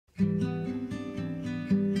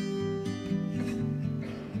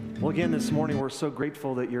Well, again, this morning, we're so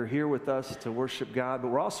grateful that you're here with us to worship God, but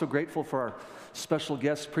we're also grateful for our special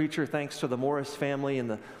guest preacher, thanks to the Morris family and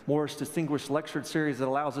the Morris Distinguished Lecture Series that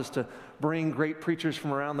allows us to bring great preachers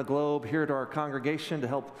from around the globe here to our congregation to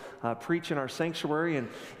help preach in our sanctuary. And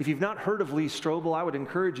if you've not heard of Lee Strobel, I would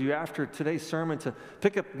encourage you after today's sermon to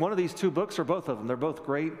pick up one of these two books or both of them. They're both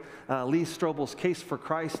great. Lee Strobel's Case for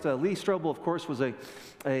Christ. Lee Strobel, of course, was a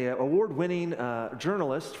award-winning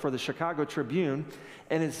journalist for the Chicago Tribune,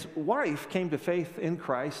 and his wife came to faith in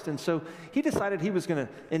Christ, and so he decided he was going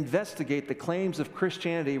to investigate the claims of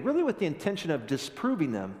Christianity, really with the intention of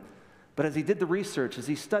disproving them. But as he did the research, as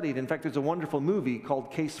he studied, in fact, there's a wonderful movie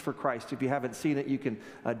called Case for Christ. If you haven't seen it, you can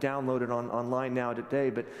download it online now today.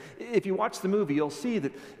 But if you watch the movie, you'll see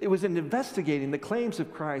that it was in investigating the claims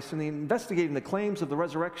of Christ and investigating the claims of the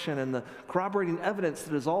resurrection and the corroborating evidence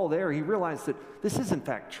that is all there, he realized that this is in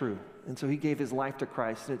fact true. And so he gave his life to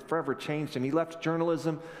Christ, and it forever changed him. He left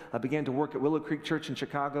journalism, began to work at Willow Creek Church in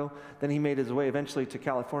Chicago. Then he made his way eventually to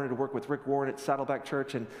California to work with Rick Warren at Saddleback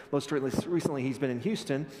Church, and most recently he's been in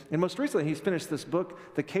Houston. And most recently he's finished this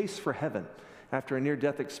book, The Case for Heaven. After a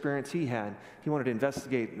near-death experience he had, he wanted to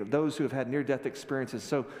investigate those who have had near-death experiences.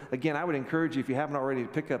 So again, I would encourage you, if you haven't already, to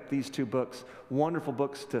pick up these two books, wonderful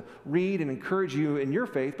books to read and encourage you in your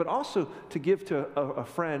faith, but also to give to a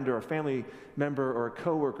friend or a family member or a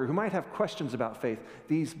coworker who might have questions about faith.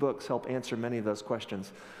 These books help answer many of those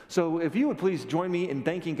questions. So if you would please join me in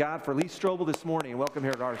thanking God for Lee Strobel this morning, and welcome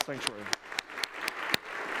here to our sanctuary.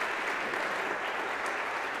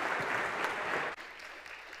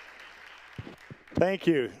 Thank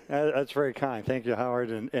you. That's very kind. Thank you,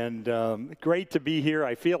 Howard. And great to be here.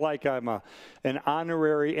 I feel like I'm an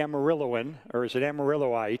honorary Amarilloan, or is it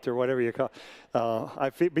Amarilloite, or whatever you call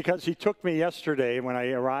it. Because he took me yesterday when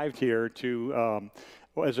I arrived here to,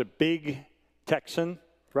 what was it, Big Texan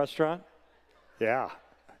restaurant? Yeah.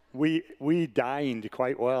 We dined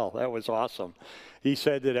quite well. That was awesome. He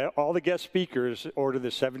said that all the guest speakers ordered the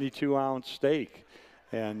 72-ounce steak.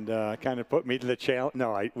 And kind of put me to the challenge.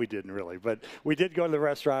 No, we didn't really, but we did go to the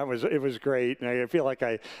restaurant. It was great, and I feel like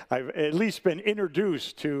I've at least been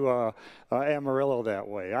introduced to Amarillo that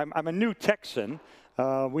way. I'm a new Texan.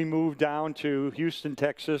 We moved down to Houston,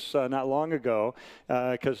 Texas not long ago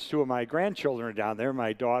because two of my grandchildren are down there.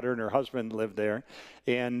 My daughter and her husband live there,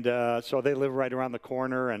 and so they live right around the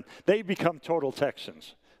corner, and they become total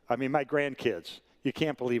Texans. I mean, my grandkids. You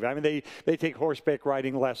can't believe it. I mean, they take horseback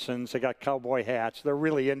riding lessons. They got cowboy hats. They're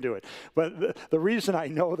really into it. But the reason I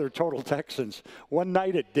know they're total Texans, one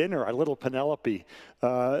night at dinner, our little Penelope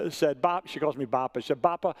said, Bop, she calls me Boppa. She said,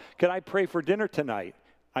 Boppa, can I pray for dinner tonight?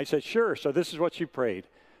 I said, sure. So this is what she prayed.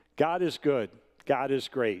 God is good. God is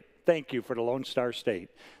great. Thank you for the Lone Star State.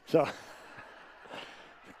 So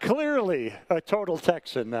clearly a total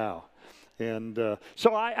Texan now. And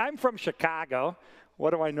so I'm from Chicago.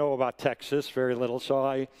 What do I know about Texas? Very little. So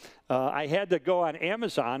I had to go on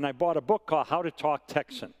Amazon. I bought a book called How to Talk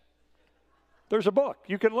Texan. There's a book.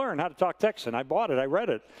 You can learn how to talk Texan. I bought it. I read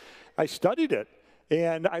it. I studied it.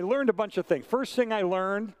 And I learned a bunch of things. First thing I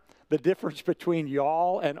learned, the difference between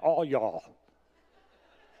y'all and all y'all.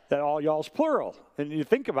 That all y'all's plural. And you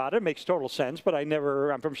think about it, it makes total sense, but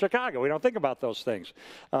I'm from Chicago. We don't think about those things.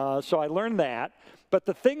 So I learned that. But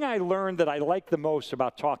the thing I learned that I like the most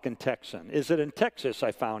about talking Texan is that in Texas,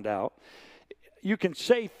 I found out, you can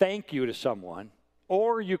say thank you to someone,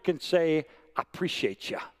 or you can say, appreciate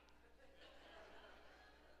you.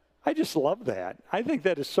 I just love that. I think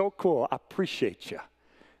that is so cool. Appreciate you.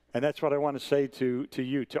 And that's what I want to say to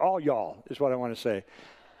you, to all y'all, is what I want to say.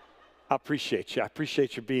 I appreciate you. I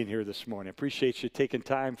appreciate you being here this morning. I appreciate you taking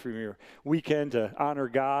time from your weekend to honor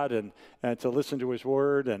God and to listen to His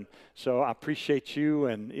Word. And so I appreciate you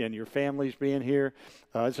and your families being here.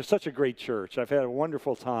 It's such a great church. I've had a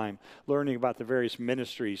wonderful time learning about the various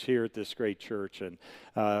ministries here at this great church and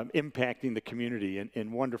impacting the community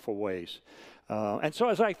in wonderful ways. And so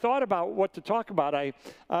as I thought about what to talk about,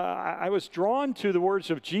 I was drawn to the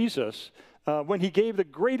words of Jesus when He gave the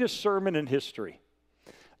greatest sermon in history.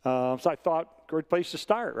 So I thought, great place to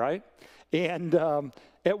start, right? And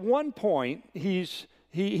at one point,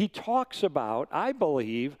 he talks about, I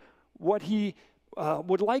believe, what he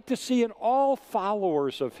would like to see in all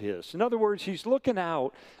followers of his. In other words, he's looking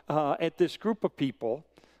out at this group of people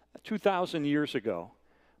 2,000 years ago.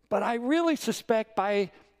 But I really suspect by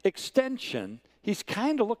extension, he's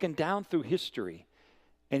kind of looking down through history,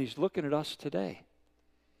 and he's looking at us today.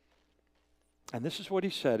 And this is what he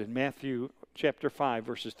said in Matthew chapter 5,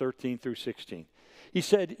 verses 13 through 16. He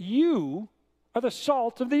said, you are the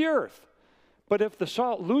salt of the earth. But if the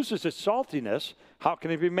salt loses its saltiness, How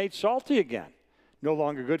can it be made salty again? No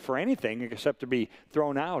longer good for anything except to be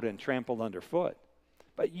thrown out and trampled underfoot.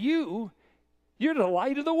 But you're the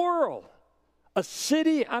light of the world. A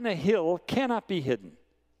city on a hill cannot be hidden.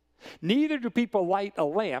 Neither do people light a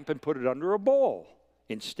lamp and put it under a bowl.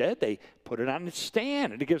 Instead, they put it on its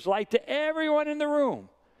stand, and it gives light to everyone in the room.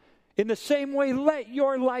 In the same way, let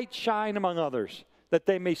your light shine among others, that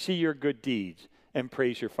they may see your good deeds and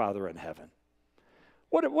praise your Father in heaven.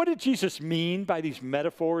 What did Jesus mean by these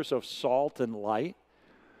metaphors of salt and light?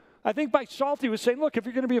 I think by salt, he was saying, look, if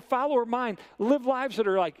you're going to be a follower of mine, live lives that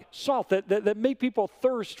are like salt, that make people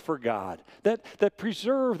thirst for God, that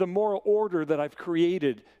preserve the moral order that I've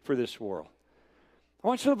created for this world. I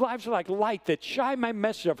want you to live lives that are like light, that shine my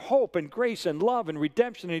message of hope and grace and love and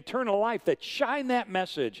redemption and eternal life, that shine that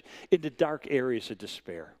message into dark areas of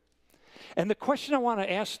despair. And the question I want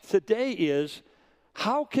to ask today is,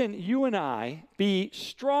 how can you and I be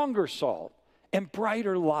stronger salt and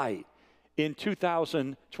brighter light in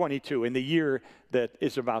 2022, in the year that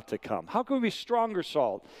is about to come? How can we be stronger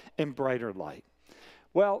salt and brighter light?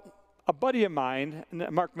 Well, a buddy of mine,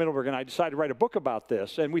 Mark Middleberg, and I decided to write a book about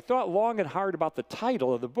this, and we thought long and hard about the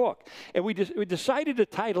title of the book. And we decided to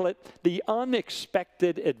title it The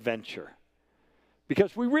Unexpected Adventure.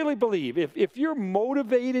 Because we really believe if you're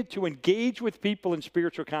motivated to engage with people in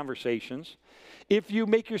spiritual conversations, if you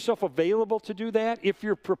make yourself available to do that, if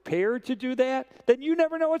you're prepared to do that, then you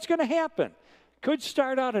never know what's going to happen. Could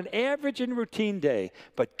start out an average and routine day,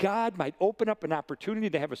 but God might open up an opportunity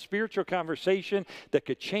to have a spiritual conversation that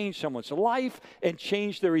could change someone's life and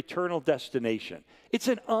change their eternal destination. It's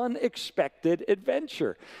an unexpected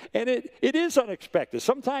adventure, and it is unexpected.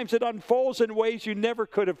 Sometimes it unfolds in ways you never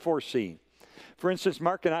could have foreseen. For instance,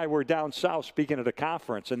 Mark and I were down south speaking at a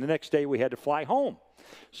conference, and the next day we had to fly home.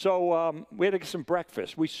 So we had to get some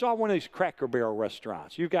breakfast. We saw one of these Cracker Barrel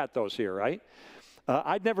restaurants. You got those here, right?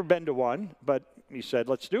 I'd never been to one, but he said,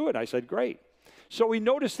 let's do it. I said, great. So we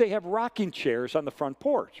noticed they have rocking chairs on the front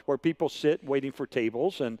porch where people sit waiting for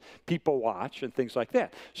tables and people watch and things like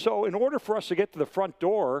that. So in order for us to get to the front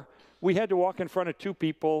door, we had to walk in front of two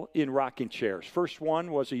people in rocking chairs. First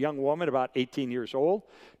one was a young woman, about 18 years old,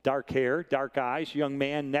 dark hair, dark eyes, young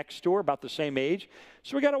man next to her, about the same age.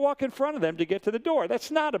 So we got to walk in front of them to get to the door. That's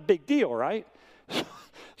not a big deal, right?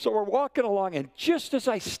 So we're walking along, and just as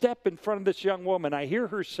I step in front of this young woman, I hear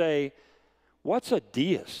her say, "What's a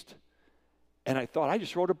deist?" And I thought, I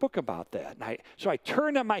just wrote a book about that. So I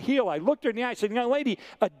turned on my heel, I looked her in the eye, I said, young lady,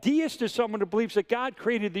 a deist is someone who believes that God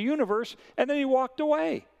created the universe, and then he walked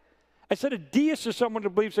away. I said a deist is someone who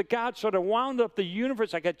believes that God sort of wound up the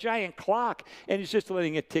universe like a giant clock, and he's just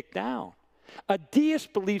letting it tick down. A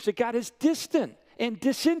deist believes that God is distant and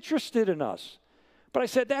disinterested in us. But I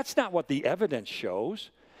said, that's not what the evidence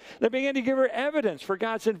shows. They began to give her evidence for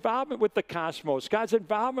God's involvement with the cosmos, God's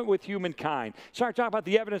involvement with humankind. Started talking about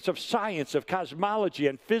the evidence of science, of cosmology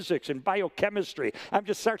and physics and biochemistry. I'm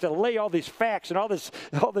just starting to lay all these facts and all this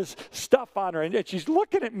stuff on her. And she's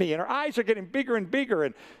looking at me, and her eyes are getting bigger and bigger.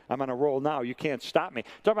 And I'm on a roll now. You can't stop me.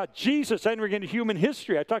 Talk about Jesus entering into human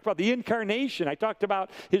history. I talked about the incarnation. I talked about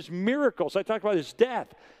his miracles. I talked about his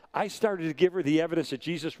death. I started to give her the evidence that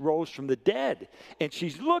Jesus rose from the dead. And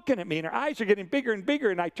she's looking at me, and her eyes are getting bigger and bigger.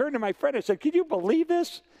 And I turned to my friend. I said, can you believe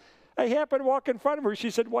this? I happened to walk in front of her. She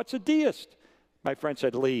said, what's a deist? My friend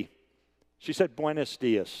said, Lee. She said, buenos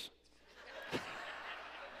dias.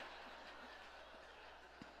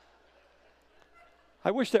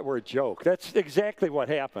 I wish that were a joke. That's exactly what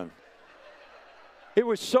happened. It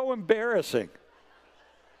was so embarrassing.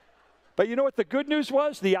 But you know what the good news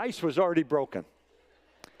was? The ice was already broken.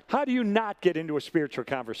 How do you not get into a spiritual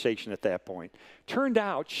conversation at that point? Turned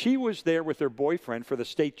out she was there with her boyfriend for the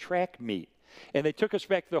state track meet. And they took us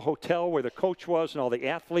back to the hotel where the coach was and all the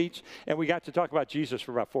athletes, and we got to talk about Jesus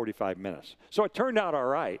for about 45 minutes. So it turned out all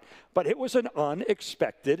right, but it was an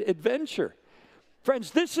unexpected adventure.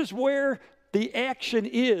 Friends, this is where the action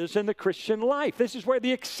is in the Christian life. This is where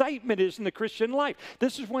the excitement is in the Christian life.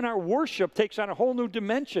 This is when our worship takes on a whole new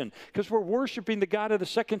dimension because we're worshiping the God of the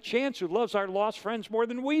second chance who loves our lost friends more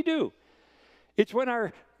than we do. It's when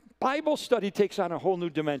our Bible study takes on a whole new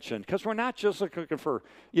dimension because we're not just looking for,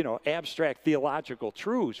 abstract theological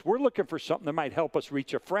truths. We're looking for something that might help us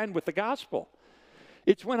reach a friend with the gospel.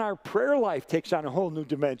 It's when our prayer life takes on a whole new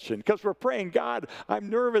dimension because we're praying, God, I'm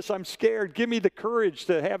nervous, I'm scared. Give me the courage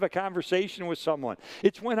to have a conversation with someone.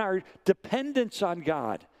 It's when our dependence on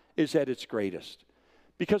God is at its greatest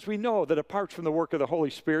because we know that apart from the work of the Holy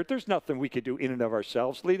Spirit, there's nothing we could do in and of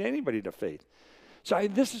ourselves to lead anybody to faith. So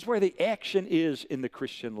this is where the action is in the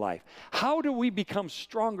Christian life. How do we become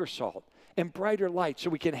stronger salt and brighter light so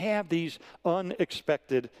we can have these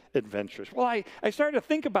unexpected adventures. Well, I started to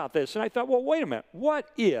think about this, and I thought, well, wait a minute. What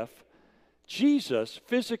if Jesus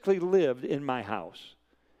physically lived in my house?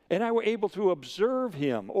 And I were able to observe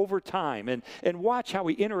him over time and watch how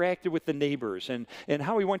he interacted with the neighbors and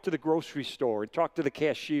how he went to the grocery store and talked to the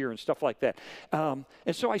cashier and stuff like that. And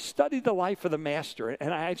so I studied the life of the Master,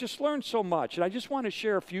 and I just learned so much. And I just want to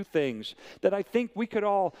share a few things that I think we could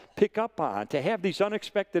all pick up on to have these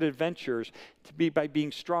unexpected adventures by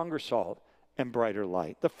being stronger salt and brighter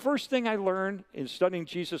light. The first thing I learned in studying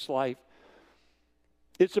Jesus' life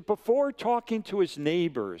is that before talking to his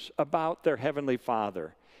neighbors about their heavenly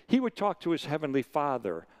Father, he would talk to his heavenly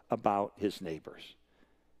Father about his neighbors.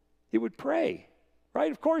 He would pray,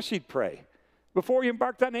 right? Of course he'd pray. Before he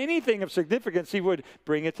embarked on anything of significance, he would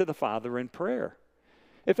bring it to the Father in prayer.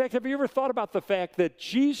 In fact, have you ever thought about the fact that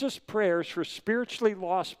Jesus' prayers for spiritually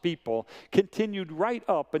lost people continued right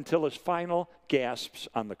up until his final gasps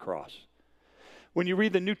on the cross? When you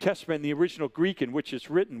read the New Testament in the original Greek in which it's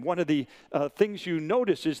written, one of the things you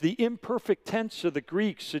notice is the imperfect tense of the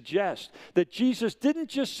Greek suggests that Jesus didn't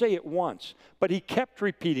just say it once, but he kept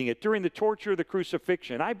repeating it during the torture of the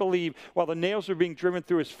crucifixion. I believe while the nails were being driven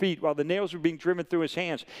through his feet, while the nails were being driven through his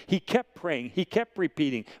hands, he kept praying, he kept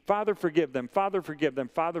repeating, Father, forgive them, Father, forgive them,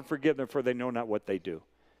 Father, forgive them, for they know not what they do.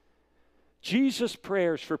 Jesus'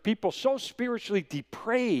 prayers for people so spiritually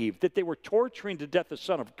depraved that they were torturing to death the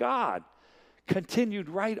Son of God continued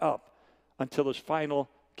right up until his final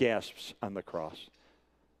gasps on the cross.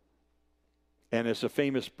 And as the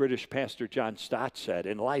famous British pastor John Stott said,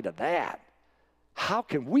 in light of that, how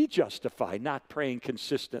can we justify not praying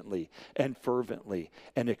consistently and fervently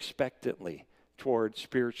and expectantly toward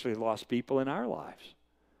spiritually lost people in our lives?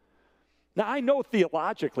 Now, I know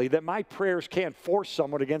theologically that my prayers can't force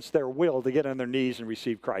someone against their will to get on their knees and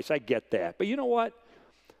receive Christ. I get that. But you know what?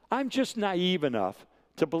 I'm just naive enough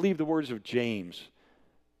to believe the words of James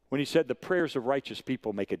when he said the prayers of righteous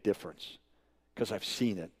people make a difference, because I've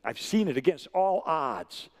seen it. I've seen it against all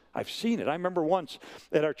odds. I've seen it. I remember once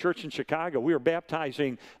at our church in Chicago, we were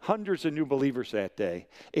baptizing hundreds of new believers that day,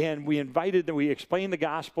 and we explained the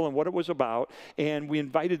gospel and what it was about, and we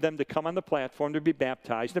invited them to come on the platform to be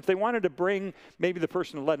baptized. And if they wanted to bring maybe the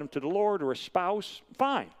person to lead them to the Lord or a spouse,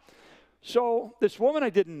 fine. So this woman I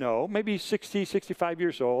didn't know, maybe 60, 65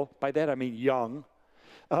 years old, by that I mean young,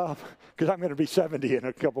 because I'm going to be 70 in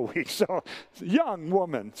a couple weeks. So, young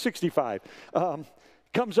woman, 65,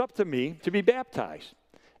 comes up to me to be baptized.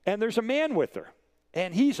 And there's a man with her.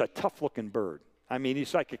 And he's a tough-looking bird. I mean,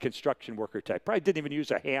 he's like a construction worker type. Probably didn't even use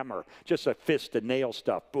a hammer, just a fist to nail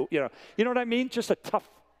stuff. You know what I mean? Just a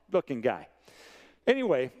tough-looking guy.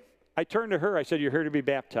 Anyway, I turned to her. I said, "You're here to be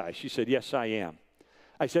baptized." She said, "Yes, I am."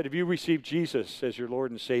 I said, "Have you received Jesus as your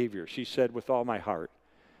Lord and Savior?" She said, "With all my heart."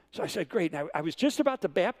 So I said, "Great." Now, I was just about to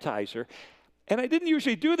baptize her, and I didn't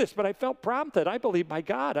usually do this, but I felt prompted. I believe, by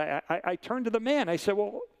God. I turned to the man. I said,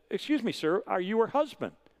 "Well, excuse me, sir, are you her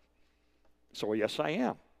husband?" So, "Well, yes, I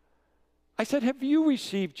am." I said, "Have you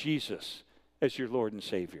received Jesus as your Lord and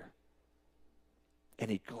Savior?"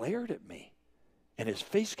 And he glared at me, and his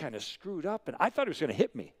face kind of screwed up, and I thought he was going to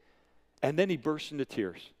hit me. And then he burst into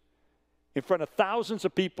tears. In front of thousands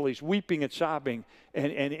of people, he's weeping and sobbing,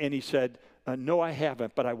 and he said, "No, I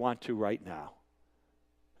haven't, but I want to right now."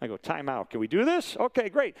 I go, "Time out. Can we do this?" Okay,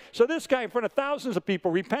 great. So this guy in front of thousands of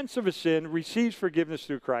people repents of his sin, receives forgiveness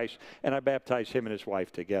through Christ, and I baptize him and his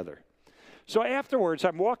wife together. So afterwards,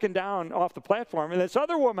 I'm walking down off the platform, and this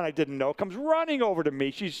other woman I didn't know comes running over to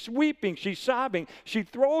me. She's weeping. She's sobbing. She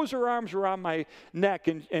throws her arms around my neck,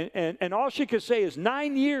 and all she could say is,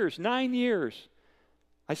 9 years, 9 years.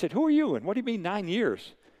 I said, "Who are you, and what do you mean 9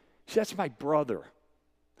 years?" She said, "That's my brother,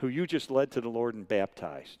 who you just led to the Lord and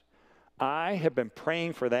baptized. I have been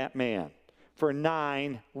praying for that man for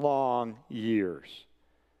 9 long years.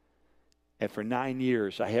 And for 9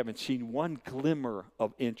 years, I haven't seen one glimmer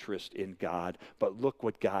of interest in God, but look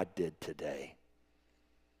what God did today."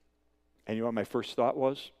 And you know what my first thought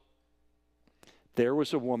was? There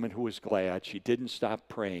was a woman who was glad she didn't stop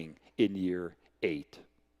praying in year 8.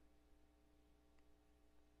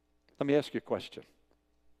 Let me ask you a question.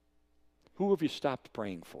 Who have you stopped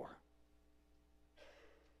praying for?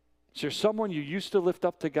 Is there someone you used to lift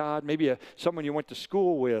up to God, maybe someone you went to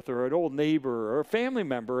school with, or an old neighbor, or a family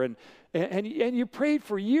member, and you prayed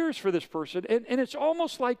for years for this person, and it's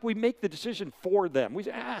almost like we make the decision for them. We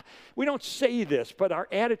say, we don't say this, but our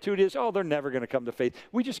attitude is, "Oh, they're never going to come to faith."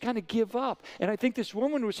 We just kind of give up. And I think this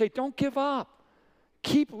woman would say, don't give up.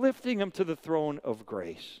 Keep lifting them to the throne of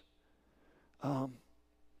grace.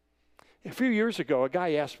 A few years ago, a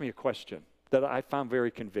guy asked me a question that I found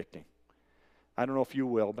very convicting. I don't know if you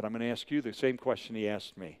will, but I'm going to ask you the same question he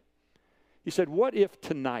asked me. He said, what if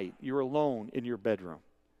tonight you're alone in your bedroom?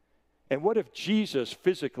 And what if Jesus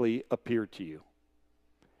physically appeared to you?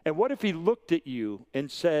 And what if he looked at you and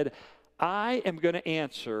said, I am going to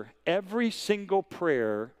answer every single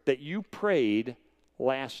prayer that you prayed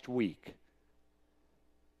last week?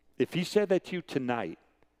 If he said that to you tonight,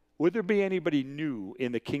 would there be anybody new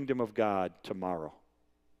in the kingdom of God tomorrow?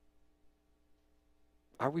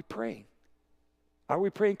 Are we praying? Are we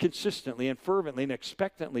praying consistently and fervently and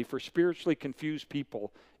expectantly for spiritually confused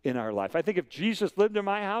people in our life? I think if Jesus lived in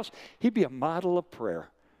my house, he'd be a model of prayer.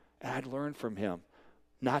 And I'd learn from him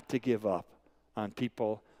not to give up on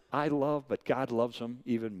people I love, but God loves them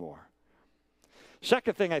even more.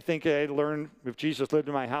 Second thing I think I'd learn if Jesus lived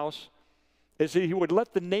in my house is that he would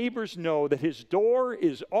let the neighbors know that his door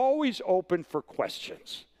is always open for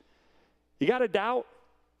questions. You got a doubt?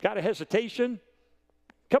 Got a hesitation?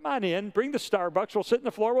 Come on in, bring the Starbucks, we'll sit on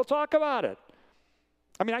the floor, we'll talk about it.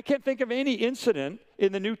 I mean, I can't think of any incident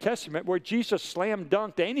in the New Testament where Jesus slam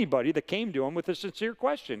dunked anybody that came to him with a sincere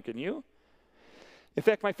question, can you? In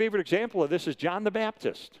fact, my favorite example of this is John the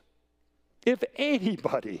Baptist. If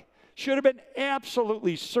anybody should have been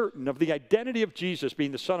absolutely certain of the identity of Jesus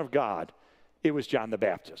being the Son of God, it was John the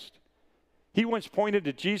Baptist. He once pointed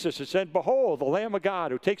to Jesus and said, behold, the Lamb of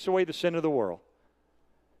God who takes away the sin of the world.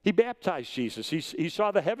 He baptized Jesus. He saw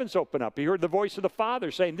the heavens open up. He heard the voice of the Father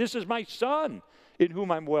saying, this is my Son in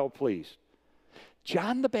whom I'm well pleased.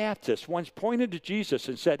 John the Baptist once pointed to Jesus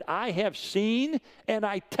and said, I have seen and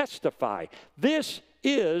I testify. This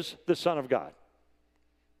is the Son of God.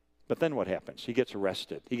 But then what happens? He gets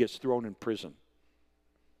arrested. He gets thrown in prison.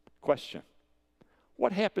 Question.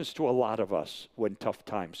 What happens to a lot of us when tough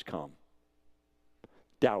times come?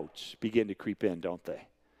 Doubts begin to creep in, don't they?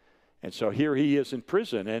 And so here he is in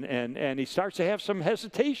prison, and he starts to have some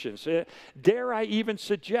hesitations. Dare I even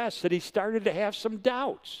suggest that he started to have some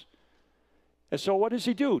doubts. And so what does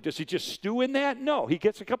he do? Does he just stew in that? No. He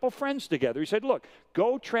gets a couple friends together. He said, look,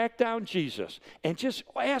 go track down Jesus and just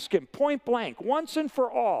ask him point blank, once and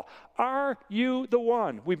for all, are you the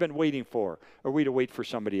one we've been waiting for? Or are we to wait for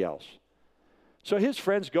somebody else? So his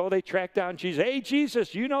friends go, they track down Jesus. Hey,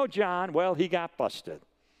 Jesus, you know John. Well, he got busted.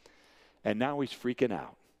 And now he's freaking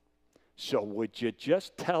out. So would you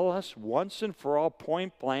just tell us once and for all,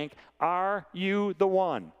 point blank, are you the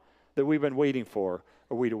one that we've been waiting for,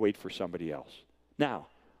 or are we to wait for somebody else? Now,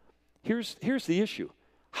 here's the issue.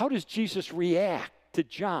 How does Jesus react to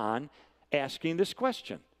John asking this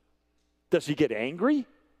question? Does he get angry?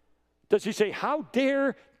 Does he say, how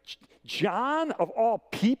dare John of all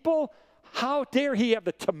people, how dare he have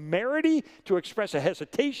the temerity to express a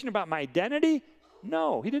hesitation about my identity?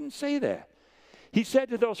 No, he didn't say that. He said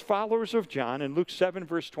to those followers of John in Luke 7,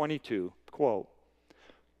 verse 22, quote,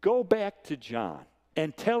 go back to John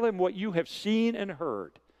and tell him what you have seen and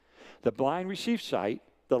heard. The blind receive sight,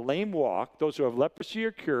 the lame walk, those who have leprosy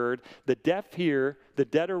are cured, the deaf hear, the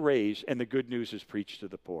dead are raised, and the good news is preached to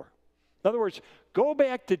the poor. In other words, go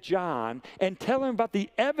back to John and tell him about the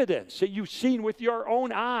evidence that you've seen with your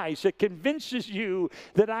own eyes that convinces you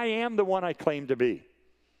that I am the one I claim to be.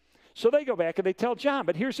 So they go back and they tell John,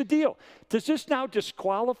 but here's the deal. Does this now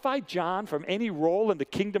disqualify John from any role in the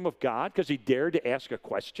kingdom of God because he dared to ask a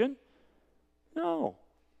question? No.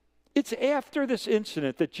 It's after this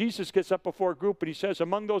incident that Jesus gets up before a group and he says,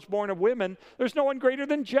 among those born of women, there's no one greater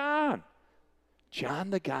than John. John,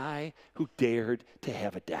 the guy who dared to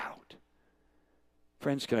have a doubt.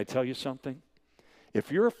 Friends, can I tell you something? If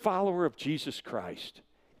you're a follower of Jesus Christ,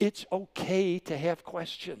 it's okay to have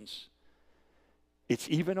questions. It's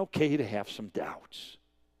even okay to have some doubts.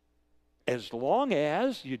 As long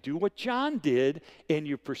as you do what John did and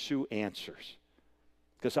you pursue answers.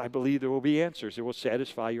 Because I believe there will be answers that will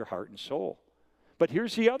satisfy your heart and soul. But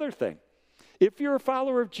here's the other thing. If you're a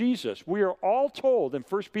follower of Jesus, we are all told in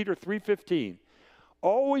 1 Peter 3:15,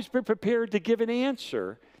 always be prepared to give an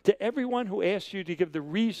answer to everyone who asks you to give the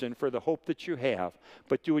reason for the hope that you have,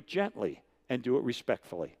 but do it gently and do it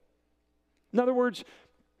respectfully. In other words,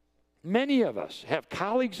 many of us have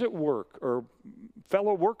colleagues at work or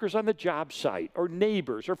fellow workers on the job site or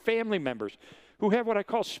neighbors or family members who have what I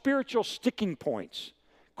call spiritual sticking points,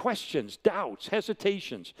 questions, doubts,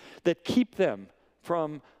 hesitations that keep them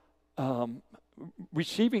from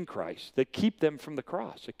receiving Christ, that keep them from the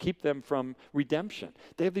cross, that keep them from redemption.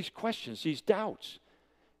 They have these questions, these doubts.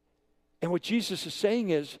 And what Jesus is saying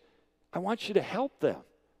is, I want you to help them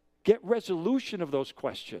get resolution of those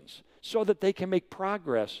questions so that they can make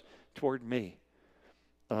progress toward me.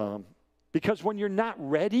 Because when you're not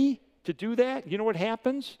ready to do that, you know what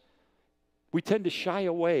happens? We tend to shy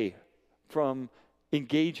away from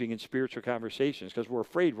engaging in spiritual conversations because we're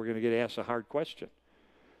afraid we're going to get asked a hard question.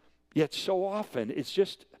 Yet so often, it's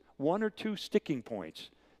just one or two sticking points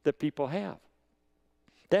that people have.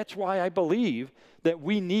 That's why I believe that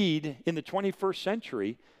we need, in the 21st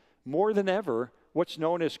century, more than ever, what's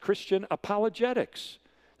known as Christian apologetics.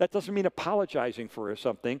 That doesn't mean apologizing for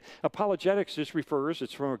something. Apologetics just refers,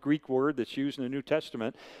 it's from a Greek word that's used in the New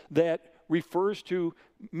Testament, that refers to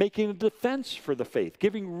making a defense for the faith,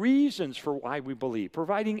 giving reasons for why we believe,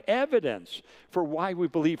 providing evidence for why we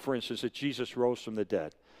believe, for instance, that Jesus rose from the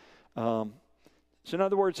dead. So in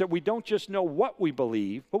other words, that we don't just know what we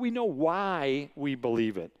believe, but we know why we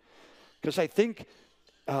believe it. Because I think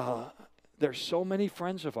there's so many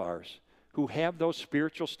friends of ours who have those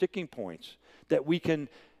spiritual sticking points that we can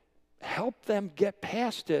help them get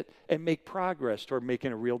past it and make progress toward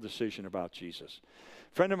making a real decision about Jesus.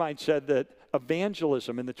 A friend of mine said that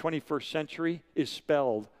evangelism in the 21st century is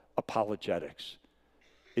spelled apologetics.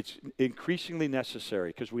 It's increasingly necessary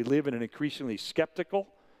because we live in an increasingly skeptical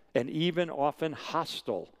and even often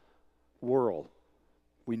hostile world.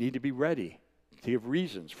 We need to be ready to give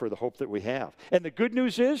reasons for the hope that we have. And the good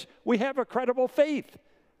news is we have a credible faith.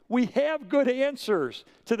 We have good answers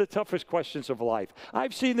to the toughest questions of life.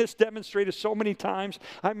 I've seen this demonstrated so many times.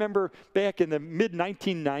 I remember back in the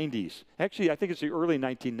mid-1990s, actually I think it's the early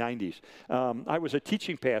 1990s, I was a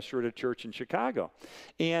teaching pastor at a church in Chicago.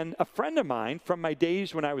 And a friend of mine from my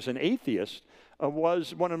days when I was an atheist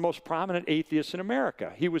was one of the most prominent atheists in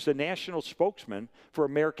America. He was the national spokesman for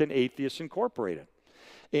American Atheists Incorporated.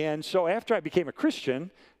 And so after I became a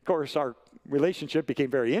Christian, of course, our relationship became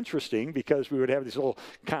very interesting because we would have these little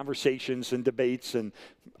conversations and debates and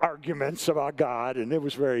arguments about God, and it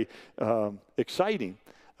was very exciting.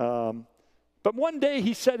 But one day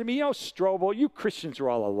he said to me, Strobel, you Christians are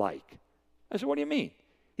all alike. I said, what do you mean?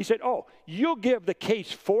 He said, you'll give the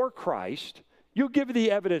case for Christ, you'll give the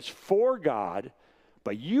evidence for God,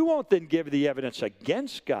 but you won't then give the evidence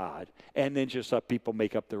against God and then just let people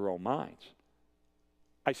make up their own minds.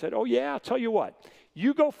 I said, yeah, I'll tell you what.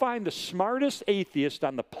 You go find the smartest atheist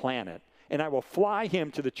on the planet, and I will fly him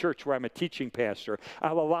to the church where I'm a teaching pastor.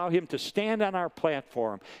 I'll allow him to stand on our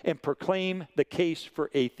platform and proclaim the case for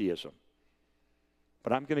atheism.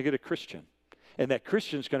 But I'm going to get a Christian, and that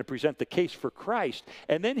Christian's going to present the case for Christ,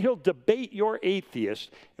 and then he'll debate your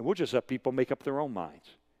atheist, and we'll just let people make up their own minds.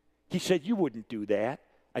 He said, you wouldn't do that.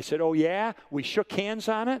 I said, yeah? We shook hands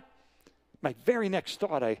on it. My very next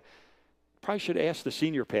thought, I probably should ask the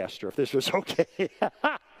senior pastor if this was okay.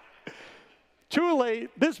 Too late.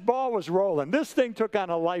 This ball was rolling. This thing took on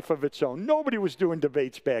a life of its own. Nobody was doing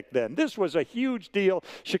debates back then. This was a huge deal.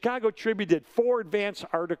 Chicago Tribune did 4 advance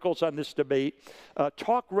articles on this debate.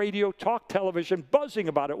 Talk radio, talk television, buzzing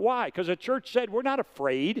about it. Why? Because the church said, we're not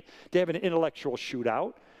afraid to have an intellectual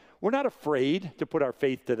shootout. We're not afraid to put our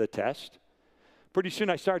faith to the test. Pretty soon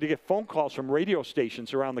I started to get phone calls from radio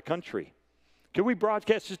stations around the country. Can we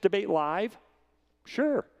broadcast this debate live?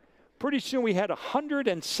 Sure. Pretty soon we had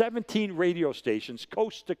 117 radio stations,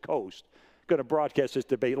 coast to coast, going to broadcast this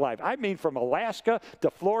debate live. I mean from Alaska to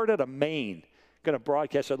Florida to Maine, going to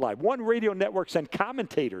broadcast it live. One radio network sent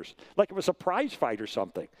commentators, like it was a prize fight or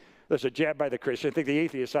something. There's a jab by the Christian, I think the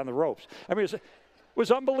atheist on the ropes. I mean, it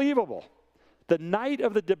was unbelievable. The night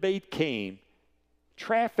of the debate came,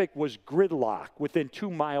 traffic was gridlock within 2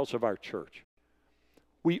 miles of our church.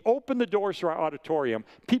 We opened the doors to our auditorium.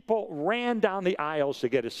 People ran down the aisles to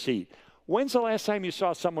get a seat. When's the last time you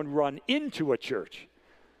saw someone run into a church?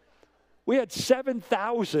 We had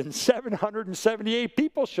 7,778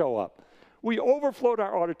 people show up. We overflowed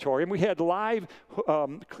our auditorium. We had live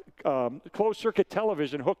closed-circuit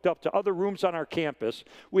television hooked up to other rooms on our campus.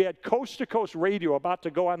 We had coast-to-coast radio about to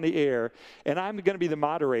go on the air, and I'm going to be the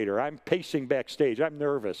moderator. I'm pacing backstage. I'm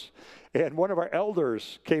nervous. And one of our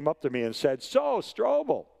elders came up to me and said, so,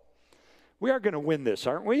 Strobel, we are going to win this,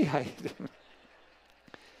 aren't we?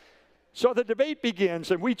 So the debate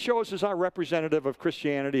begins, and we chose as our representative of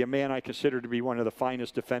Christianity a man I consider to be one of the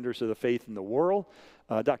finest defenders of the faith in the world,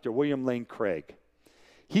 Dr. William Lane Craig.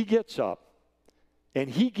 He gets up, and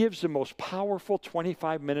he gives the most powerful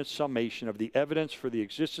 25-minute summation of the evidence for the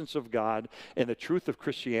existence of God and the truth of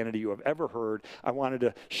Christianity you have ever heard. I wanted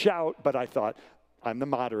to shout, but I thought, I'm the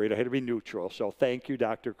moderator. I had to be neutral, so thank you,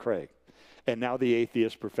 Dr. Craig. And now the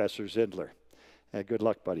atheist, Professor Zindler. Good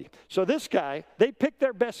luck, buddy. So this guy, they picked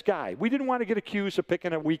their best guy. We didn't want to get accused of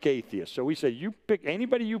picking a weak atheist. So we said, you pick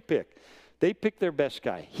anybody you pick. They picked their best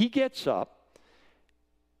guy. He gets up,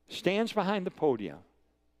 stands behind the podium.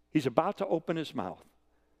 He's about to open his mouth.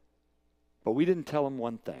 But we didn't tell him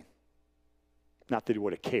one thing. Not that he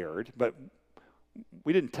would have cared, but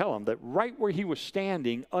we didn't tell him that right where he was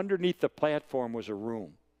standing underneath the platform was a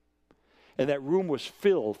room. And that room was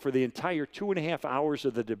filled for the entire 2.5 hours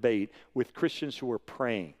of the debate with Christians who were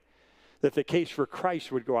praying that the case for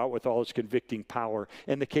Christ would go out with all its convicting power,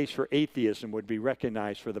 and the case for atheism would be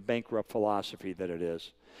recognized for the bankrupt philosophy that it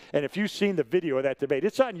is. And if you've seen the video of that debate,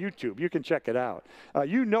 it's on YouTube. You can check it out.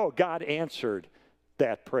 You know God answered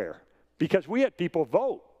that prayer because we had people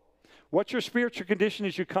vote. What's your spiritual condition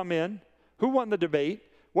as you come in? Who won the debate?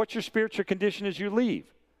 What's your spiritual condition as you leave?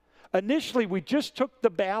 Initially, we just took the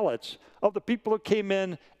ballots of the people who came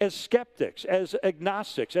in as skeptics, as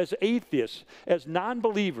agnostics, as atheists, as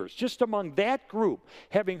non-believers. Just among that group,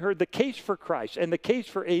 having heard the case for Christ and the case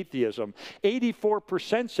for atheism,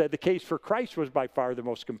 84% said the case for Christ was by far the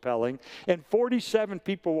most compelling, and 47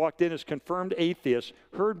 people walked in as confirmed atheists,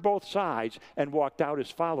 heard both sides, and walked out as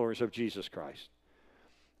followers of Jesus Christ.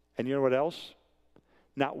 And you know what else?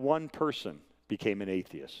 Not one person became an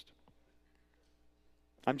atheist.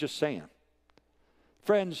 I'm just saying.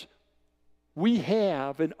 Friends, we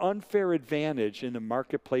have an unfair advantage in the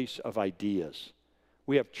marketplace of ideas.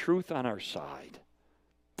 We have truth on our side.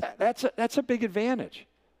 That's a big advantage.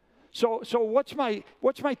 So what's my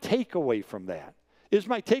takeaway from that? Is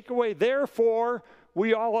my takeaway, therefore,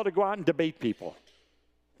 we all ought to go out and debate people?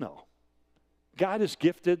 No. God has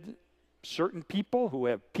gifted certain people who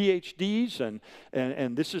have PhDs,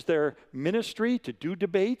 and this is their ministry to do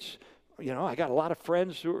debates. You know, I got a lot of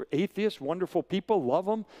friends who are atheists, wonderful people, love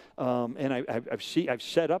them, and I've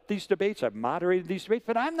set up these debates, I've moderated these debates,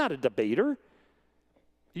 but I'm not a debater.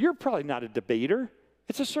 You're probably not a debater.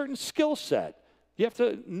 It's a certain skill set. You have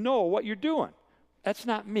to know what you're doing. That's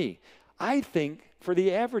not me. I think for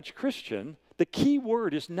the average Christian, the key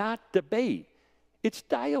word is not debate. It's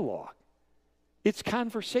dialogue. It's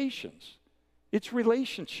conversations. It's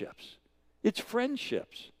relationships. It's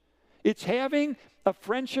friendships. It's having a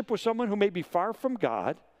friendship with someone who may be far from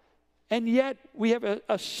God, and yet we have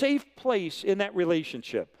a safe place in that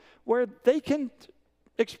relationship where they can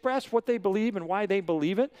express what they believe and why they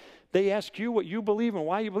believe it. They ask you what you believe and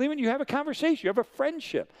why you believe it, and you have a conversation. You have a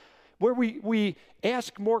friendship where we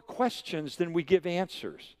ask more questions than we give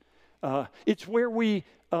answers. It's where we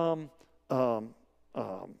don't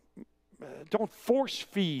force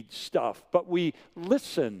feed stuff, but we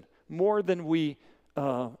listen more than we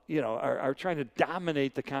are trying to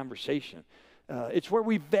dominate the conversation. It's where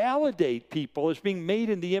we validate people as being made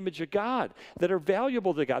in the image of God, that are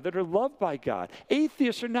valuable to God, that are loved by God.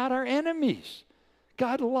 Atheists are not our enemies.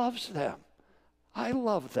 God loves them. I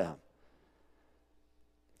love them.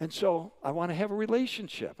 And so I want to have a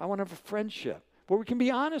relationship. I want to have a friendship where we can be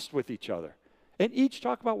honest with each other and each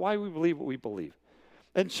talk about why we believe what we believe.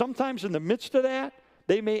 And sometimes in the midst of that,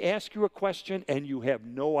 they may ask you a question and you have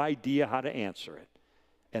no idea how to answer it.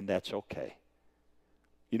 And that's okay.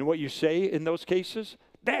 You know what you say in those cases?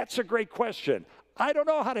 That's a great question. I don't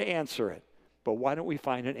know how to answer it. But why don't we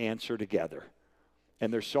find an answer together?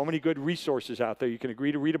 And there's so many good resources out there. You can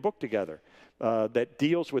agree to read a book together that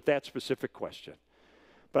deals with that specific question.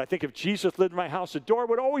 But I think if Jesus lived in my house, the door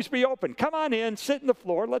would always be open. Come on in, sit on the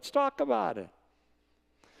floor, let's talk about it.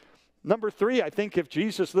 Number 3, I think if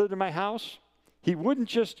Jesus lived in my house, he wouldn't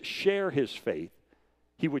just share his faith,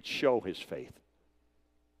 he would show his faith.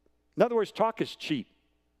 In other words, talk is cheap.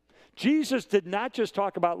 Jesus did not just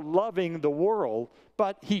talk about loving the world,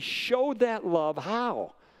 but he showed that love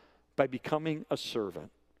how? By becoming a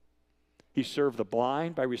servant. He served the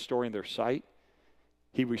blind by restoring their sight.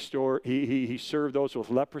 He served those with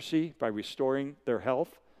leprosy by restoring their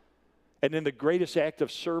health. And in the greatest act of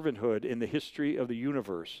servanthood in the history of the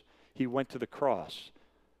universe, he went to the cross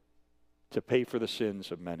to pay for the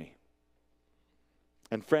sins of many.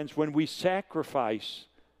 And friends, when we sacrifice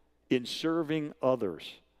in serving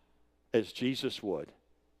others as Jesus would,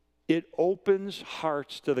 it opens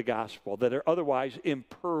hearts to the gospel that are otherwise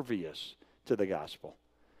impervious to the gospel.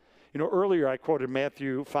 You know, earlier I quoted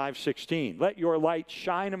Matthew 5:16. Let your light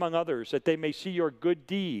shine among others that they may see your good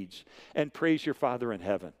deeds and praise your Father in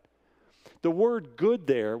heaven. The word good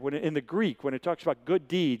there, in the Greek, when it talks about good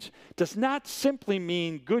deeds, does not simply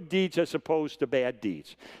mean good deeds as opposed to bad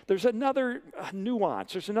deeds. There's another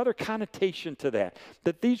nuance, there's another connotation to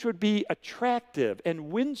that these would be attractive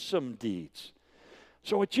and winsome deeds.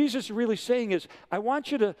 So what Jesus is really saying is, I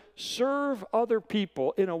want you to serve other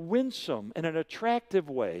people in a winsome and an attractive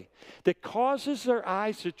way that causes their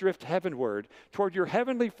eyes to drift heavenward toward your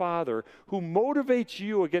heavenly Father who motivates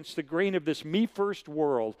you against the grain of this me-first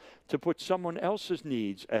world to put someone else's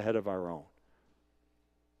needs ahead of our own.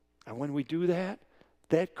 And when we do that,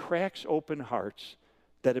 that cracks open hearts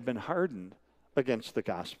that have been hardened against the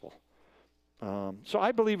gospel. So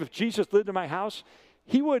I believe if Jesus lived in my house,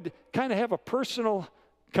 he would kind of have a personal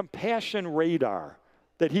compassion radar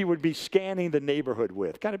that he would be scanning the neighborhood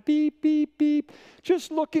with. Kind of beep, beep, beep,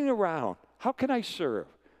 just looking around. How can I serve?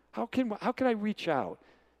 How can I reach out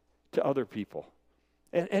to other people?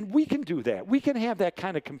 And we can do that. We can have that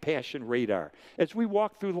kind of compassion radar as we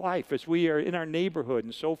walk through life, as we are in our neighborhood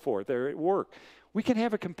and so forth, or at work. We can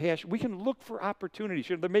have a compassion. We can look for opportunities.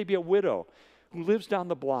 You know, there may be a widow who lives down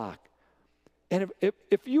the block. And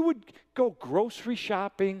if you would go grocery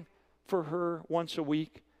shopping for her once a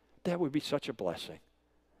week, that would be such a blessing.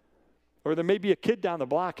 Or there may be a kid down the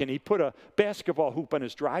block and he put a basketball hoop on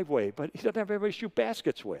his driveway, but he doesn't have anybody to shoot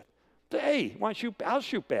baskets with. Hey, why don't you? I'll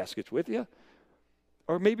shoot baskets with you.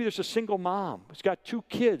 Or maybe there's a single mom who's got 2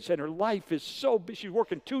 kids and her life is so busy. She's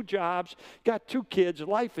working 2 jobs, got 2 kids,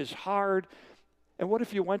 life is hard. And what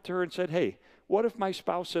if you went to her and said, hey, what if my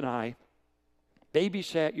spouse and I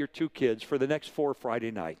babysat your 2 kids for the next 4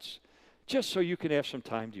 Friday nights, just so you can have some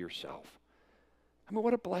time to yourself? I mean,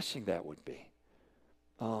 what a blessing that would be.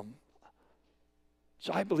 So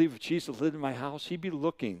I believe if Jesus lived in my house, he'd be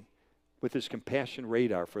looking with his compassion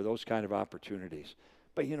radar for those kind of opportunities.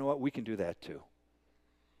 But you know what? We can do that too.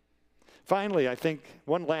 Finally, I think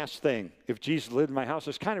one last thing, if Jesus lived in my house,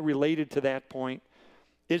 is kind of related to that point,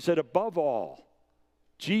 is that above all,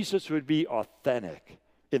 Jesus would be authentic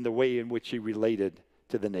in the way in which he related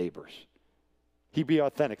to the neighbors. He'd be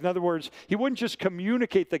authentic. In other words, he wouldn't just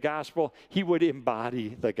communicate the gospel, he would embody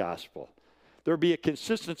the gospel. There would be a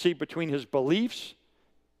consistency between his beliefs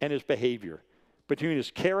and his behavior, between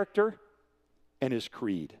his character and his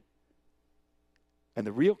creed. And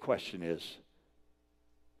the real question is,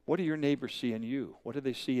 what do your neighbors see in you? What do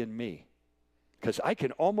they see in me? Because I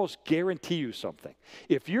can almost guarantee you something.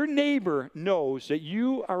 If your neighbor knows that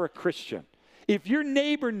you are a Christian, if your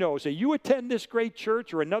neighbor knows that you attend this great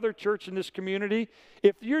church or another church in this community,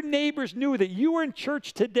 if your neighbors knew that you were in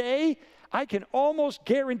church today, I can almost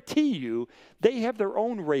guarantee you they have their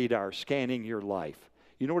own radar scanning your life.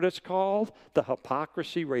 You know what it's called? The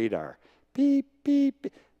hypocrisy radar. Beep, beep,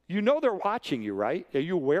 beep. You know they're watching you, right? Are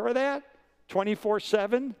you aware of that?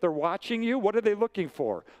 24/7, they're watching you. What are they looking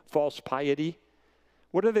for? False piety.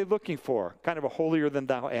 What are they looking for? Kind of a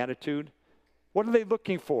holier-than-thou attitude. What are they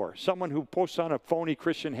looking for? Someone who posts on a phony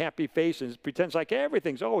Christian happy face and pretends like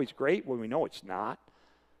everything's always great when we know it's not.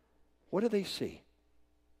 What do they see?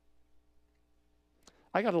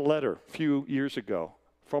 I got a letter a few years ago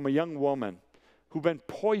from a young woman who'd been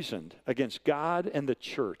poisoned against God and the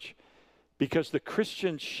church because the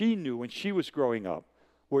Christians she knew when she was growing up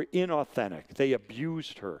were inauthentic. They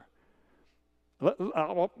abused her.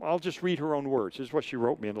 I'll just read her own words. This is what she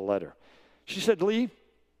wrote me in the letter. She said, Lee,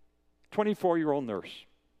 24-year-old nurse,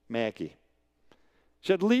 Maggie,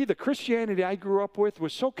 said, Lee, the Christianity I grew up with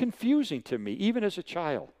was so confusing to me, even as a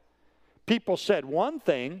child. People said one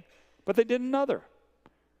thing, but they did another.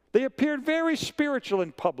 They appeared very spiritual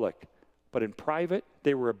in public, but in private,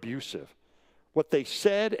 they were abusive. What they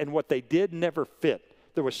said and what they did never fit.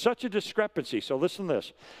 There was such a discrepancy. So listen to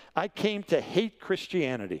this. I came to hate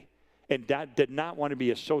Christianity and did not want to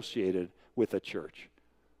be associated with a church.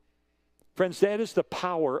 Friends, that is the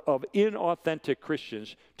power of inauthentic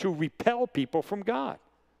Christians to repel people from God.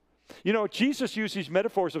 You know, Jesus used these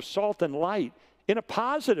metaphors of salt and light in a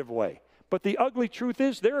positive way. But the ugly truth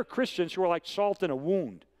is there are Christians who are like salt in a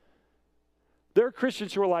wound. There are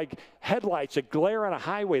Christians who are like headlights that glare on a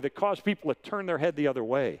highway that cause people to turn their head the other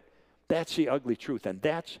way. That's the ugly truth, and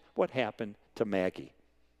that's what happened to Maggie.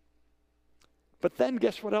 But then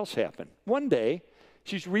guess what else happened? One day,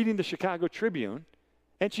 she's reading the Chicago Tribune,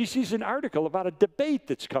 and she sees an article about a debate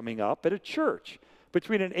that's coming up at a church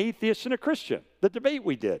between an atheist and a Christian, the debate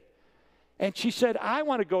we did. And she said, I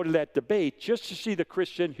want to go to that debate just to see the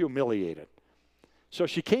Christian humiliated. So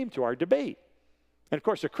she came to our debate. And of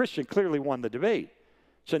course, the Christian clearly won the debate.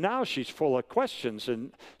 So now she's full of questions.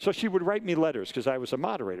 And so she would write me letters because I was a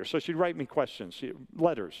moderator. So she'd write me questions,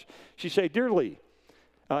 letters. She'd say, Dear Lee,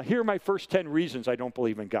 here are my first 10 reasons I don't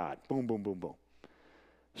believe in God. Boom, boom, boom, boom.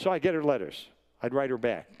 So I get her letters. I'd write her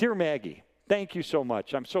back. Dear Maggie, thank you so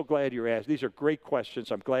much. I'm so glad you're asking. These are great questions.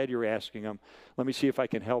 I'm glad you're asking them. Let me see if I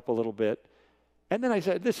can help a little bit. And then I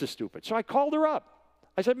said, this is stupid. So I called her up.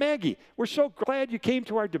 I said, Maggie, we're so glad you came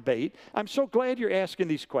to our debate. I'm so glad you're asking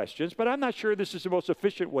these questions, but I'm not sure this is the most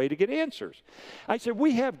efficient way to get answers. I said,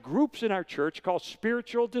 we have groups in our church called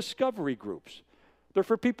spiritual discovery groups. They're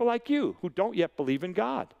for people like you who don't yet believe in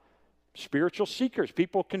God. Spiritual seekers,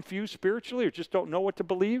 people confused spiritually or just don't know what to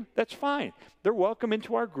believe, that's fine. They're welcome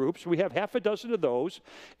into our groups. We have half a dozen of those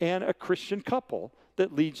and a Christian couple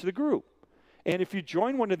that leads the group. And if you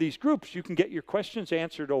join one of these groups, you can get your questions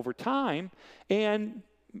answered over time and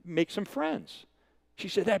make some friends. She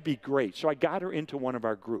said, that'd be great. So I got her into one of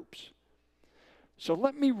our groups. So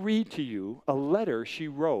let me read to you a letter she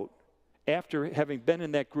wrote after having been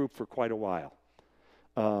in that group for quite a while.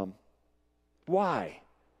 Why?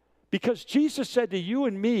 Because Jesus said to you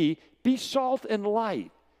and me, be salt and light.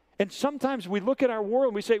 And sometimes we look at our world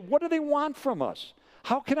and we say, what do they want from us?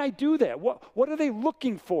 How can I do that? What are they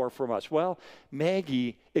looking for from us? Well,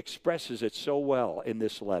 Maggie expresses it so well in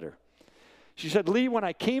this letter. She said, Lee, when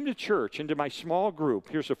I came to church, into my small group,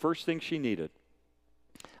 here's the first thing she needed.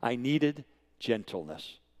 I needed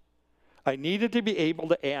gentleness. I needed to be able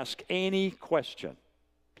to ask any question.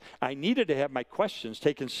 I needed to have my questions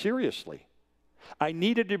taken seriously. I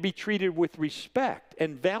needed to be treated with respect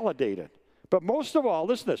and validated. But most of all,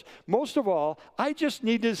 listen to this, most of all, I just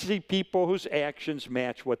need to see people whose actions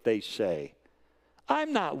match what they say.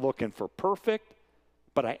 I'm not looking for perfect,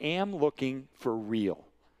 but I am looking for real.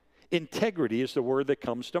 Integrity is the word that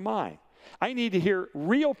comes to mind. I need to hear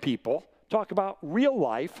real people talk about real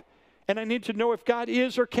life, and I need to know if God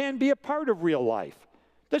is or can be a part of real life.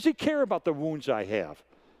 Does he care about the wounds I have?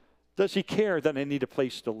 Does he care that I need a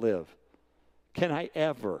place to live? Can I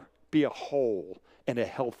ever be a whole and a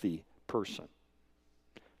healthy person?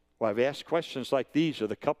 Well, I've asked questions like these of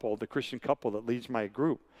the Christian couple that leads my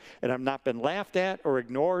group, and I've not been laughed at or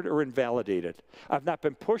ignored or invalidated. I've not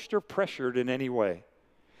been pushed or pressured in any way.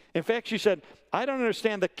 In fact, she said, I don't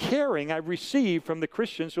understand the caring I receive from the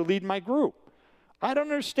Christians who lead my group. I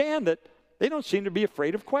don't understand that they don't seem to be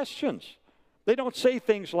afraid of questions. They don't say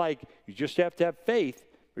things like, you just have to have faith,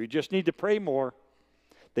 or you just need to pray more.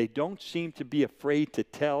 They don't seem to be afraid to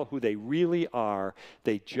tell who they really are.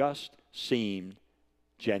 They just seem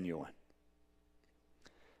genuine.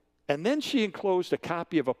 And then she enclosed a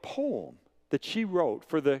copy of a poem that she wrote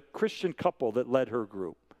for the Christian couple that led her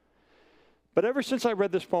group. But ever since I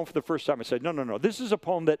read this poem for the first time, I said, no, this is a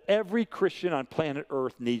poem that every Christian on planet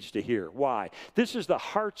Earth needs to hear. Why? This is the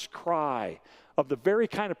heart's cry of the very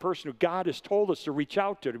kind of person who God has told us to reach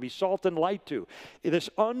out to be salt and light to. This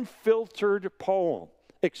unfiltered poem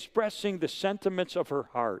expressing the sentiments of her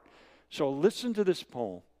heart. So listen to this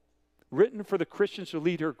poem, written for the Christians who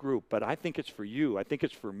lead her group, but I think it's for you. I think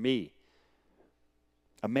it's for me.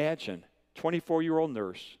 Imagine, 24-year-old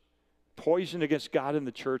nurse, poisoned against God and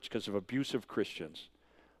the church because of abusive Christians.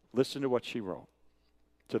 Listen to what she wrote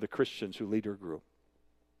to the Christians who lead her group.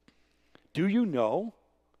 Do you know?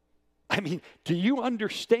 Do you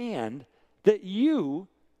understand that you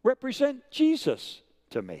represent Jesus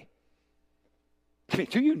to me?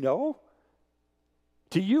 Do you know?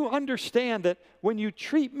 Do you understand that when you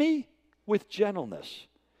treat me with gentleness,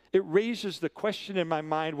 it raises the question in my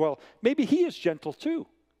mind, well, maybe he is gentle too.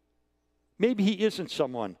 Maybe he isn't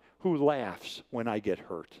someone who laughs when I get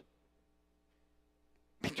hurt.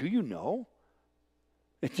 Do you know?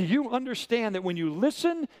 Do you understand that when you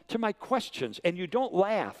listen to my questions and you don't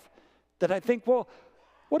laugh, that I think, well,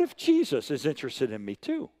 what if Jesus is interested in me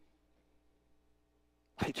too?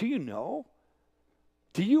 Do you know?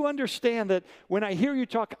 Do you understand that when I hear you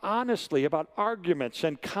talk honestly about arguments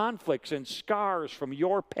and conflicts and scars from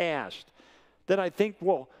your past, that I think,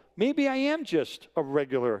 well, maybe I am just a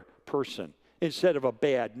regular person instead of a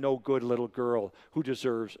bad, no good little girl who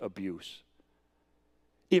deserves abuse?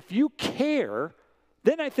 If you care,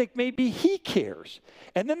 then I think maybe he cares.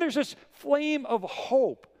 And then there's this flame of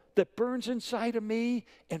hope that burns inside of me,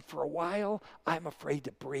 and for a while, I'm afraid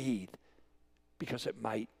to breathe because it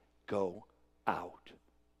might go out.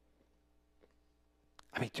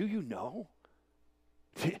 Do you know?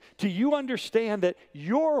 Do you understand that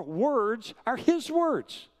your words are his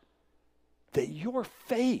words? That your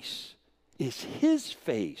face is his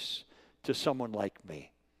face to someone like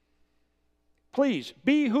me? Please,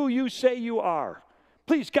 be who you say you are.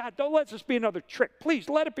 Please, God, don't let this be another trick. Please,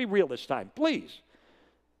 let it be real this time. Please.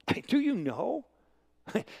 Do you know?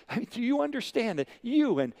 Do you understand that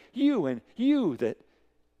you and you and you, that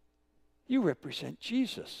you represent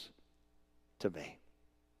Jesus to me?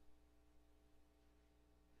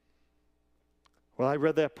 Well, I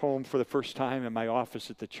read that poem for the first time in my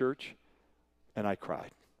office at the church, and I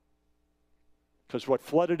cried. Because what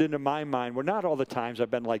flooded into my mind were not all the times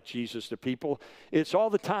I've been like Jesus to people. It's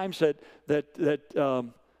all the times that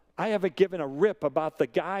I haven't given a rip about the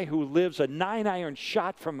guy who lives a 9-iron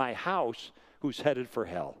shot from my house who's headed for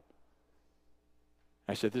hell.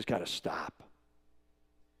 I said, this got to stop.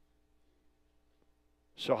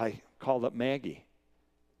 So I called up Maggie.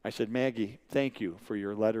 I said, Maggie, thank you for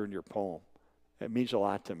your letter and your poem. It means a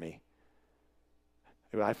lot to me.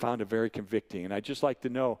 I found it very convicting, and I'd just like to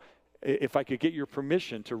know if I could get your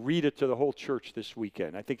permission to read it to the whole church this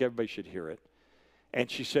weekend. I think everybody should hear it. And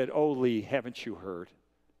she said, oh, Lee, haven't you heard?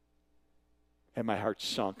 And my heart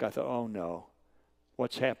sunk. I thought, oh no,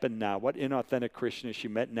 what's happened now? What inauthentic Christian has she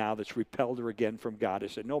met now that's repelled her again from God? I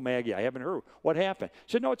said, no, Maggie, I haven't heard. What happened?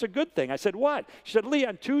 She said, no, it's a good thing. I said, what? She said, Lee,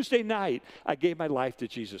 on Tuesday night, I gave my life to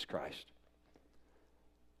Jesus Christ.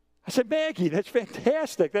 I said, Maggie, that's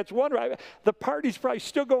fantastic. That's wonderful. The party's probably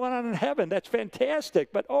still going on in heaven. That's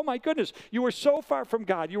fantastic. But, oh, my goodness, you were so far from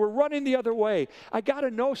God. You were running the other way. I got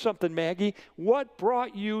to know something, Maggie. What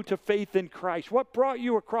brought you to faith in Christ? What brought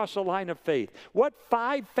you across the line of faith? What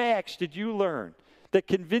 5 facts did you learn that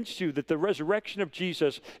convinced you that the resurrection of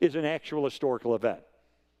Jesus is an actual historical event?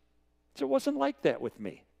 So it wasn't like that with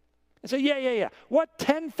me. I said, yeah. What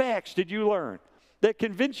 10 facts did you learn that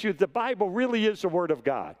convinced you that the Bible really is the Word of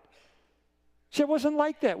God? She said, it wasn't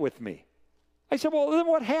like that with me. I said, well, then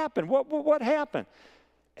what happened? What happened?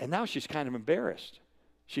 And now she's kind of embarrassed.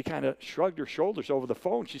 She kind of shrugged her shoulders over the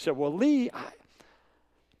phone. She said, well, Lee,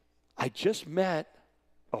 I just met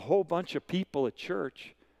a whole bunch of people at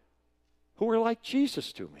church who were like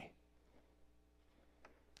Jesus to me.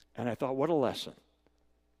 And I thought, what a lesson.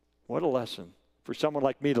 What a lesson for someone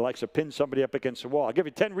like me that likes to pin somebody up against the wall. I'll give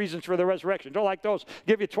you 10 reasons for the resurrection. Don't like those, I'll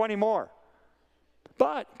give you 20 more.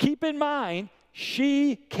 But keep in mind,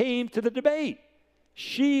 she came to the debate.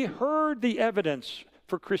 She heard the evidence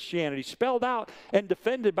for Christianity spelled out and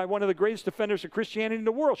defended by one of the greatest defenders of Christianity in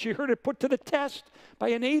the world. She heard it put to the test by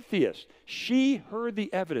an atheist. She heard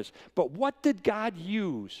the evidence. But what did God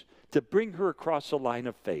use to bring her across the line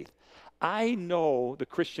of faith? I know the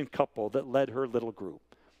Christian couple that led her little group.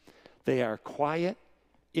 They are quiet,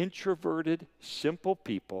 introverted, simple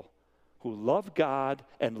people who love God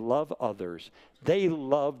and love others. They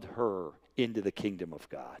loved her into the kingdom of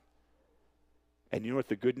God. And you know what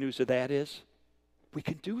the good news of that is? We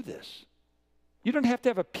can do this. You don't have to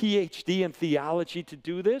have a PhD in theology to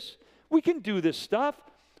do this. We can do this stuff.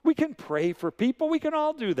 We can pray for people. We can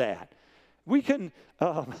all do that. We can,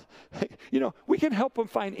 we can help them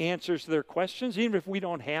find answers to their questions, even if we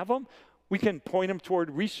don't have them. We can point them toward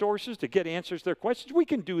resources to get answers to their questions. We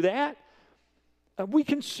can do that. We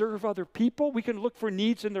can serve other people. We can look for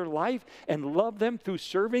needs in their life and love them through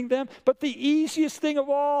serving them. But the easiest thing of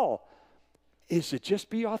all is to just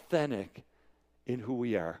be authentic in who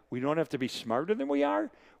we are. We don't have to be smarter than we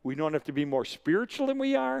are. We don't have to be more spiritual than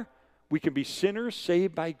we are. We can be sinners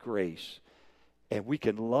saved by grace. And we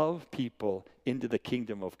can love people into the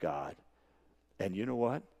kingdom of God. And you know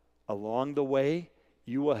what? Along the way,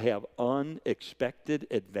 you will have unexpected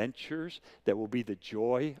adventures that will be the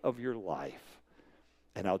joy of your life.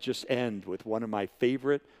 And I'll just end with one of my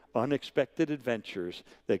favorite unexpected adventures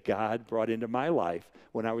that God brought into my life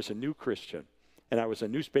when I was a new Christian. And I was a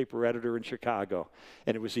newspaper editor in Chicago.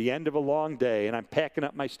 And it was the end of a long day, and I'm packing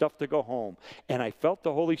up my stuff to go home. And I felt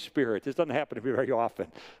the Holy Spirit. This doesn't happen to me very often.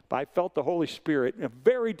 But I felt the Holy Spirit in a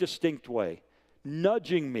very distinct way,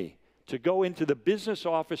 nudging me to go into the business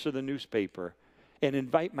office of the newspaper and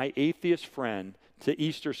invite my atheist friend to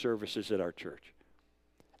Easter services at our church.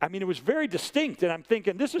 I mean, it was very distinct, and I'm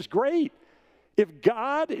thinking, this is great. If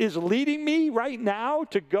God is leading me right now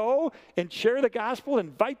to go and share the gospel,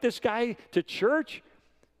 invite this guy to church,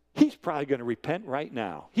 he's probably going to repent right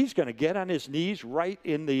now. He's going to get on his knees right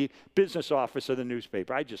in the business office of the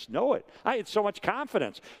newspaper. I just know it. I had so much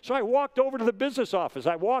confidence. So I walked over to the business office.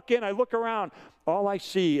 I walk in, I look around. All I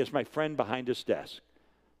see is my friend behind his desk.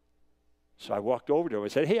 So I walked over to him. I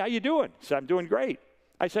said, hey, how you doing? He said, I'm doing great.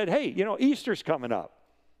 I said, hey, Easter's coming up.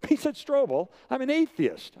 He said, Strobel, I'm an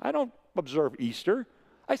atheist. I don't observe Easter.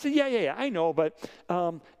 I said, yeah, I know, but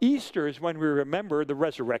Easter is when we remember the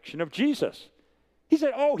resurrection of Jesus. He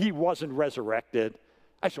said, oh, he wasn't resurrected.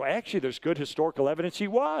 I said, well, actually, there's good historical evidence he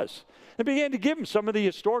was. I began to give him some of the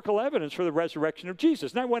historical evidence for the resurrection of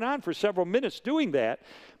Jesus. And I went on for several minutes doing that.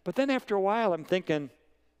 But then after a while, I'm thinking,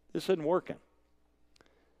 this isn't working.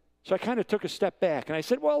 So I kind of took a step back, and I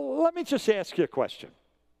said, well, let me just ask you a question.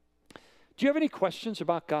 Do you have any questions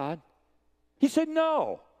about God? He said,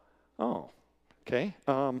 no. Oh, okay.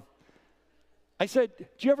 I said, do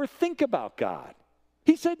you ever think about God?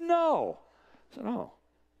 He said, no. I said, oh.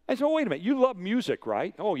 I said, oh, wait a minute. You love music,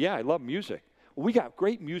 right? Oh, yeah, I love music. Well, we got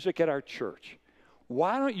great music at our church.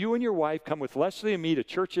 Why don't you and your wife come with Leslie and me to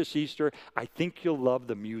church this Easter? I think you'll love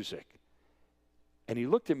the music. And he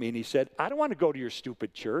looked at me and he said, I don't want to go to your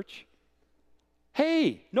stupid church.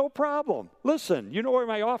 Hey, no problem. Listen, you know where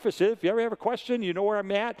my office is. If you ever have a question, you know where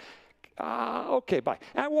I'm at. Okay, bye.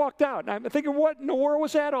 And I walked out, and I'm thinking, what in the world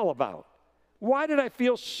was that all about? Why did I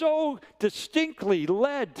feel so distinctly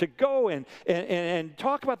led to go and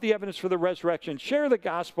talk about the evidence for the resurrection, share the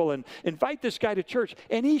gospel, and invite this guy to church?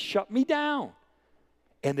 And he shut me down.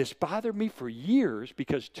 And this bothered me for years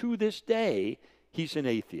because to this day, he's an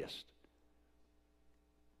atheist.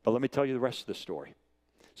 But let me tell you the rest of the story.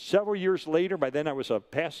 Several years later, by then I was a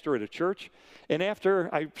pastor at a church, and after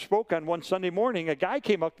I spoke on one Sunday morning, a guy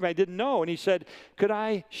came up to me I didn't know, and he said, "Could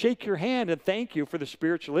I shake your hand and thank you for the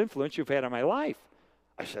spiritual influence you've had on my life?"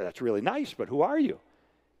 I said, "That's really nice, but who are you?"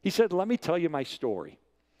 He said, "Let me tell you my story."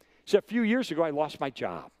 He said, "A few years ago, I lost my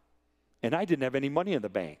job, and I didn't have any money in the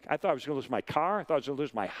bank. I thought I was going to lose my car. I thought I was going to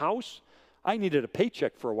lose my house. I needed a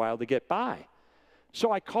paycheck for a while to get by.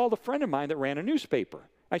 So I called a friend of mine that ran a newspaper.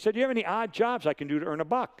 I said, "Do you have any odd jobs I can do to earn a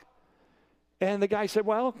buck?" And the guy said,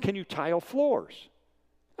 "Well, can you tile floors?"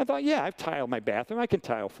 I thought, "Yeah, I've tiled my bathroom. I can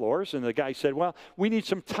tile floors." And the guy said, "Well, we need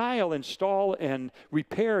some tile installed and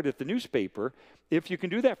repaired at the newspaper. If you can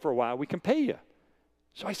do that for a while, we can pay you."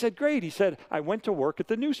 So I said, "Great." He said, "I went to work at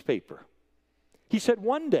the newspaper." He said,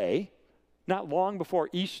 "One day, not long before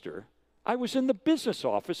Easter, I was in the business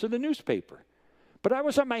office of the newspaper. But I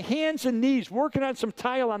was on my hands and knees working on some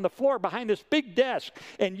tile on the floor behind this big desk,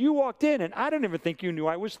 and you walked in, and I didn't even think you knew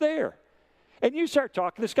I was there. And you start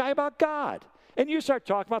talking to this guy about God, and you start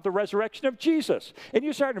talking about the resurrection of Jesus, and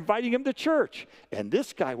you start inviting him to church, and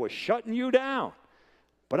this guy was shutting you down.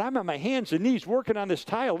 But I'm on my hands and knees working on this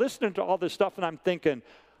tile, listening to all this stuff, and I'm thinking,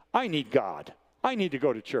 I need God. I need to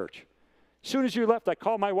go to church. As soon as you left, I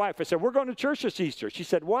called my wife. I said, "We're going to church this Easter." She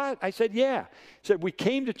said, "What?" I said, "Yeah." She said, "We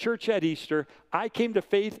came to church at Easter. I came to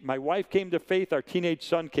faith. My wife came to faith. Our teenage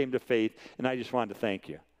son came to faith. And I just wanted to thank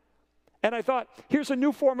you." And I thought, here's a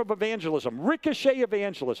new form of evangelism, ricochet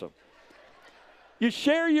evangelism. You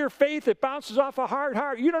share your faith. It bounces off a hard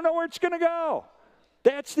heart. You don't know where it's going to go.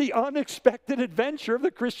 That's the unexpected adventure of the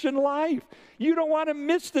Christian life. You don't want to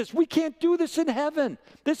miss this. We can't do this in heaven.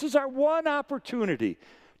 This is our one opportunity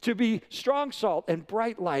to be strong salt and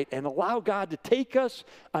bright light and allow God to take us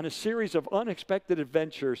on a series of unexpected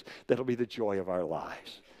adventures that'll be the joy of our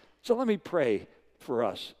lives. So let me pray for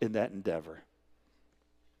us in that endeavor.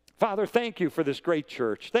 Father, thank you for this great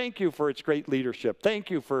church. Thank you for its great leadership. Thank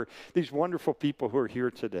you for these wonderful people who are here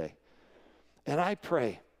today. And I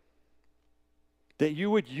pray that you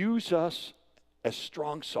would use us as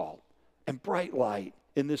strong salt and bright light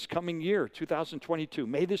in this coming year, 2022.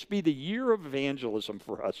 May this be the year of evangelism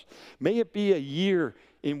for us. May it be a year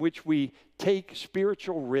in which we take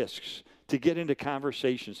spiritual risks to get into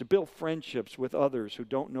conversations, to build friendships with others who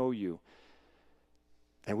don't know you.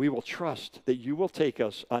 And we will trust that you will take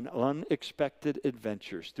us on unexpected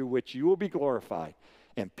adventures through which you will be glorified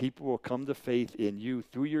and people will come to faith in you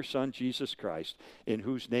through your Son, Jesus Christ, in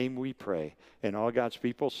whose name we pray. And all God's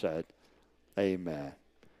people said, amen.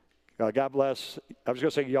 God bless. I was going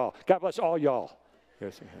to say y'all. God bless all y'all.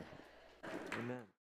 Yes, amen.